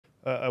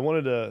I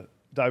wanted to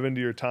dive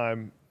into your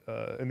time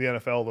in the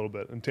NFL a little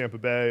bit, in Tampa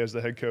Bay as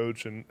the head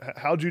coach. And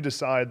how'd you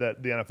decide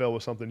that the NFL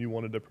was something you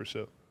wanted to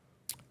pursue?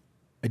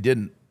 I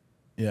didn't.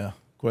 Yeah,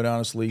 quite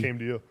honestly. It came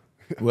to you.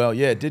 Well,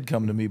 yeah, it did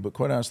come to me, but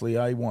quite honestly,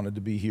 I wanted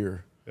to be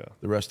here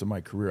the rest of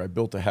my career. I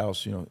built a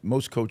house. You know,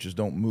 most coaches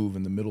don't move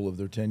in the middle of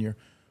their tenure.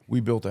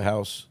 We built a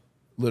house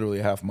literally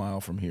a half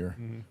mile from here,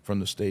 from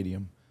the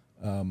stadium.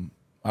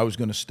 I was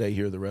going to stay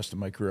here the rest of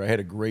my career. I had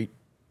a great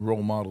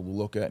role model to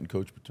look at in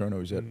Coach Paterno.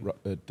 He's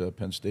at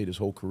Penn State his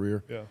whole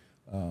career. Yeah.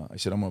 I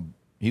said,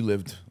 he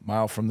lived a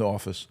mile from the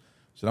office.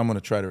 I said, I'm going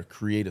to try to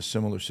create a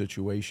similar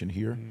situation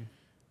here.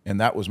 And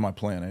that was my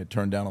plan. I had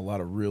turned down a lot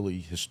of really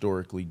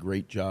historically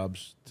great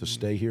jobs to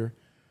stay here.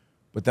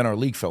 But then our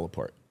league fell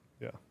apart.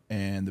 Yeah.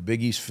 And the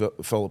Big East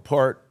fell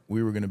apart.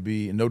 We were going to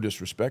be, and no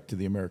disrespect to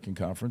the American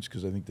Conference,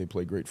 because I think they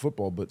play great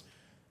football, but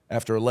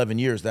after 11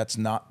 years, that's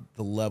not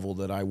the level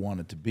that I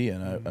wanted to be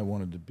in. I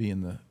wanted to be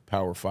in the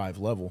Power 5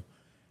 level.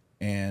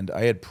 And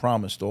I had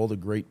promised all the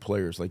great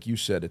players, like you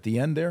said, at the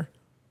end there,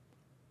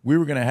 we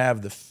were going to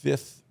have the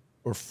 5th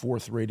or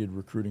 4th rated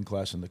recruiting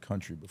class in the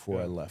country before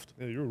I left.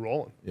 Yeah, you were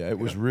rolling. Yeah, it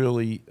was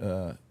really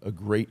a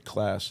great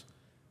class.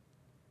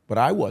 But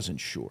I wasn't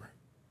sure.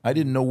 I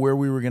didn't know where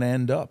we were going to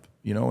end up.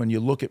 You know, and you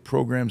look at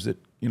programs that,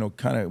 you know,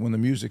 kind of when the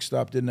music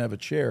stopped, didn't have a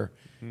chair,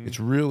 it's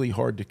really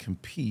hard to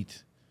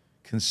compete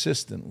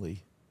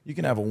consistently. You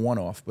can have a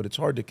one-off, but it's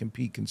hard to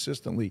compete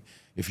consistently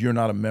if you're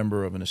not a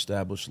member of an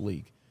established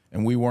league.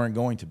 And we weren't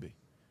going to be.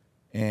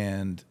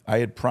 And I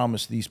had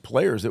promised these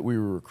players that we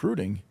were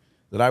recruiting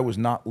that I was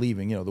not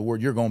leaving. You know, the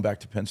word, you're going back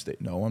to Penn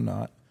State. No, I'm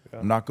not. Yeah.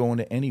 I'm not going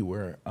to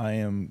anywhere. I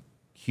am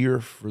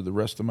here for the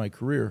rest of my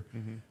career.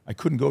 I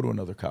couldn't go to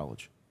another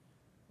college.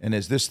 And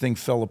as this thing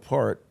fell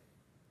apart,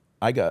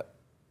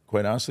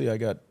 quite honestly, I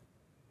got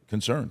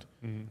concerned.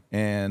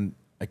 And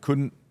I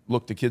couldn't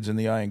look the kids in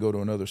the eye and go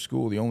to another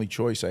school. The only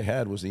choice I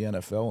had was the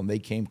NFL, and they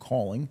came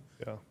calling,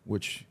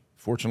 which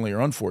fortunately or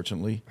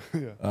unfortunately.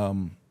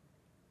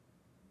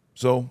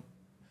 So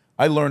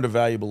I learned a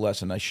valuable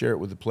lesson. I share it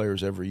with the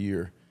players every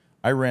year.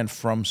 I ran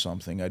from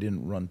something. I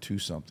didn't run to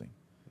something.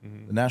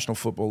 The National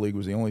Football League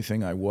was the only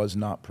thing I was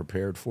not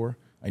prepared for.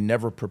 I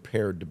never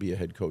prepared to be a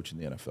head coach in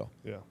the NFL.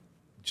 Yeah.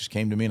 It just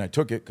came to me, and I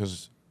took it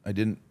because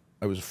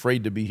I was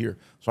afraid to be here.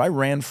 So I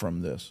ran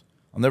from this.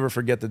 I'll never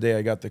forget the day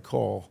I got the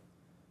call.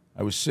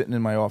 I was sitting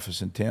in my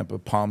office in Tampa,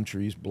 palm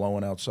trees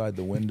blowing outside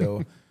the window.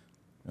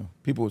 You know,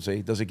 people would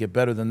say, does it get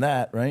better than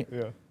that, right?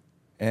 Yeah.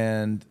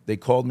 And they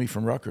called me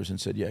from Rutgers and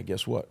said, yeah,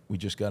 guess what? We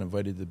just got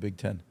invited to the Big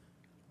Ten.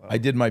 Wow. I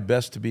did my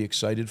best to be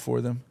excited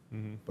for them,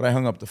 but I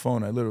hung up the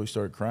phone. I literally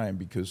started crying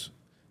because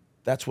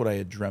that's what I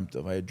had dreamt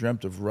of. I had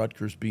dreamt of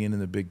Rutgers being in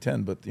the Big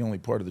Ten, but the only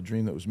part of the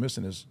dream that was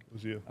missing is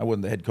I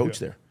wasn't the head coach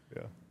there.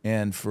 Yeah.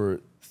 And for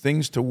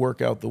things to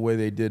work out the way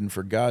they did and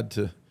for God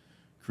to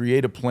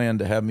create a plan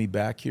to have me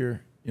back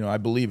here, you know, I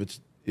believe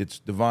it's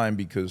divine,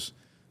 because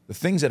the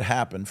things that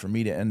happen for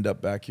me to end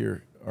up back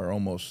here are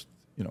almost,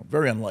 you know,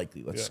 very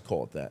unlikely. Let's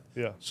call it that.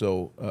 Yeah.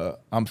 So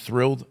I'm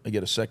thrilled. I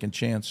get a second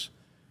chance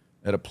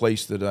at a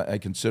place that I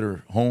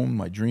consider home,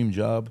 my dream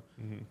job.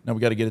 Now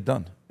we got to get it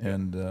done.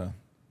 And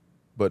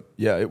but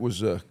yeah, it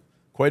was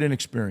quite an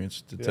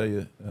experience to tell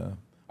you.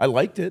 I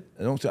liked it.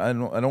 I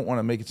don't want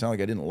to make it sound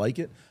like I didn't like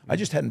it. I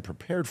just hadn't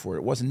prepared for it.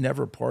 It wasn't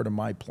never part of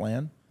my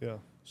plan. Yeah.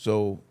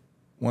 So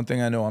one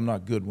thing I know, I'm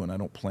not good when I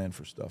don't plan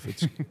for stuff.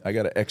 I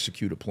got to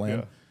execute a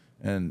plan.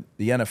 And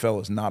the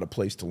NFL is not a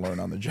place to learn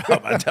on the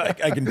job.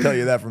 I can tell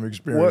you that from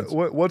experience.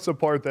 What's the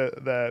part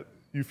that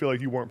you feel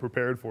like you weren't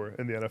prepared for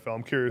in the NFL?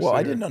 I'm curious. Well,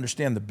 I didn't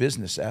understand the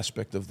business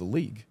aspect of the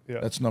league. Yeah.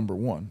 That's number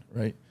one,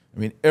 right? I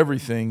mean,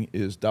 everything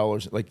is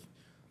dollars. Like,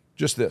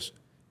 just this.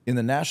 In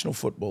the National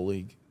Football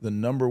League, the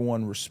number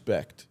one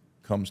respect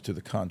comes to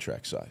the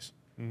contract size.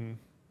 In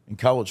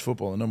college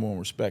football, the number one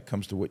respect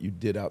comes to what you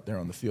did out there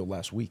on the field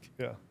last week.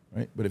 Yeah.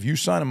 Right? But if you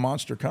sign a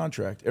monster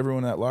contract,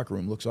 everyone in that locker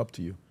room looks up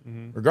to you.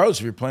 Regardless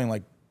if you're playing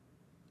like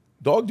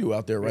dog do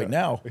out there right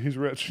now. He's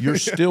rich. You're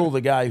still the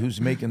guy who's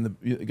making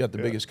got the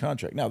biggest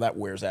contract. Now, that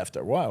wears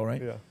after a while,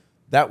 right? Yeah.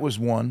 That was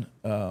one.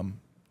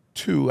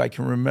 Two, I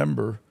can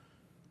remember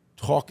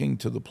talking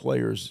to the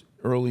players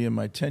early in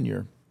my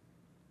tenure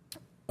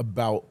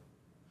about,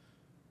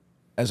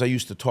 as I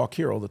used to talk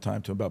here all the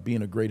time to them, about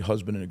being a great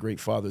husband and a great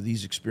father.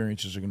 These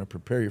experiences are going to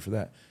prepare you for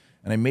that.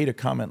 And I made a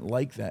comment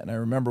like that. And I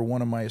remember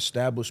one of my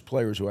established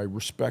players who I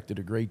respected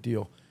a great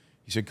deal,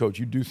 he said, Coach,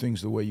 you do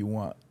things the way you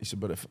want. He said,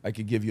 but if I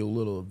could give you a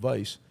little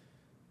advice,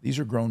 these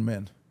are grown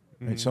men.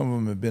 Right? Some of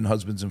them have been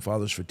husbands and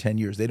fathers for 10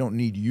 years. They don't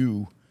need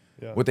you.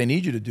 Yeah. What they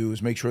need you to do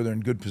is make sure they're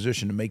in good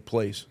position to make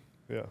plays.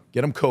 Yeah.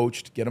 Get them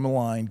coached, get them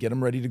aligned, get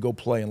them ready to go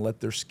play, and let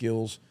their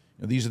skills,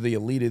 you know, these are the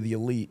elite of the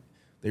elite.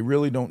 They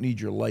really don't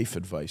need your life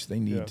advice. They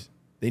need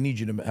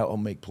you to help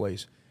them make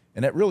plays.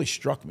 And that really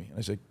struck me.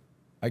 I said,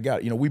 I got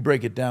it. You know, we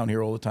break it down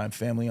here all the time,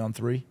 family on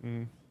three.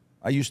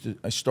 I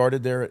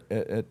started there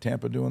at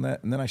Tampa doing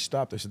that, and then I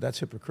stopped. I said, that's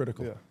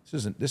hypocritical. Yeah.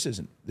 This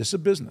is a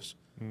business.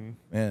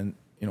 And,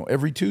 you know,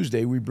 every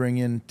Tuesday we bring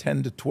in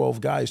 10 to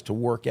 12 guys to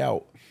work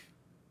out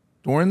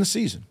during the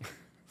season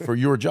for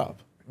your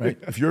job. right?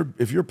 If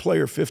you're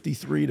player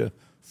 53 to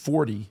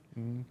 40,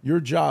 your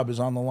job is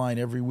on the line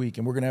every week,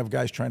 and we're going to have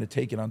guys trying to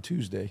take it on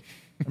Tuesday.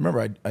 I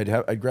remember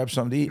I'd grab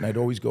something to eat, and I'd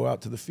always go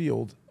out to the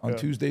field on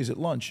Tuesdays at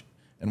lunch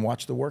and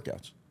watch the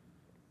workouts.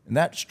 And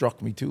that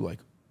struck me too, like,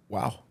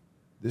 wow,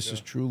 this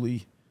is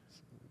truly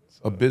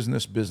a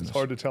business. It's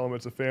hard to tell them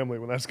it's a family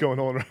when that's going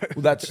on, right?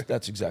 Well, that's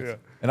exactly.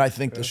 And I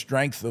think the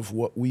strength of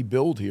what we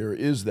build here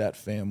is that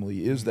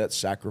family, is that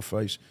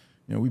sacrifice.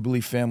 You know, we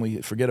believe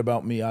family, forget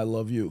about me, I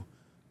love you.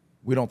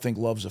 We don't think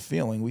love's a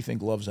feeling. We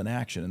think love's an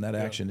action, and that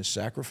action is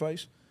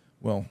sacrifice.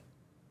 Well,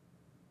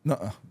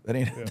 no, that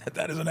ain't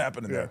that isn't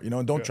happening there. You know,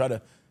 and don't try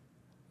to.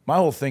 My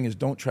whole thing is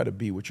don't try to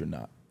be what you're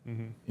not.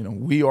 You know,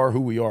 we are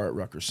who we are at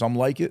Rutgers. Some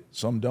like it,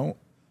 some don't.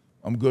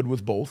 I'm good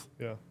with both.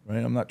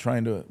 Right? I'm not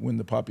trying to win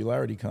the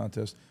popularity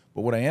contest,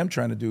 but what I am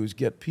trying to do is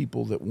get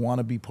people that want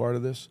to be part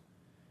of this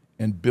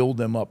and build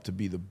them up to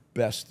be the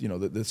best. You know,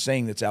 the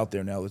saying that's out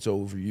there now that's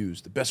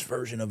overused, the best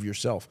version of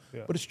yourself.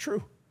 But it's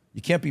true.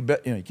 You can't be,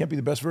 you can't be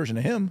the best version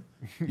of him.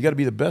 You got to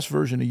be the best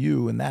version of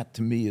you, and that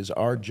to me is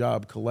our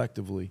job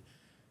collectively.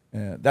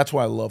 That's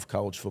why I love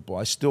college football.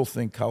 I still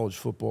think college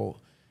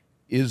football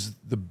is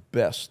the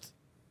best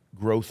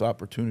growth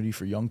opportunity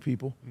for young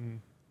people.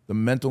 The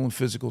mental and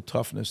physical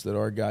toughness that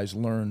our guys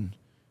learn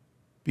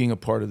being a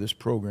part of this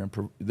program,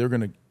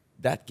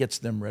 that gets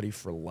them ready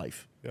for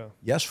life.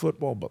 Yes,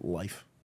 football, but life.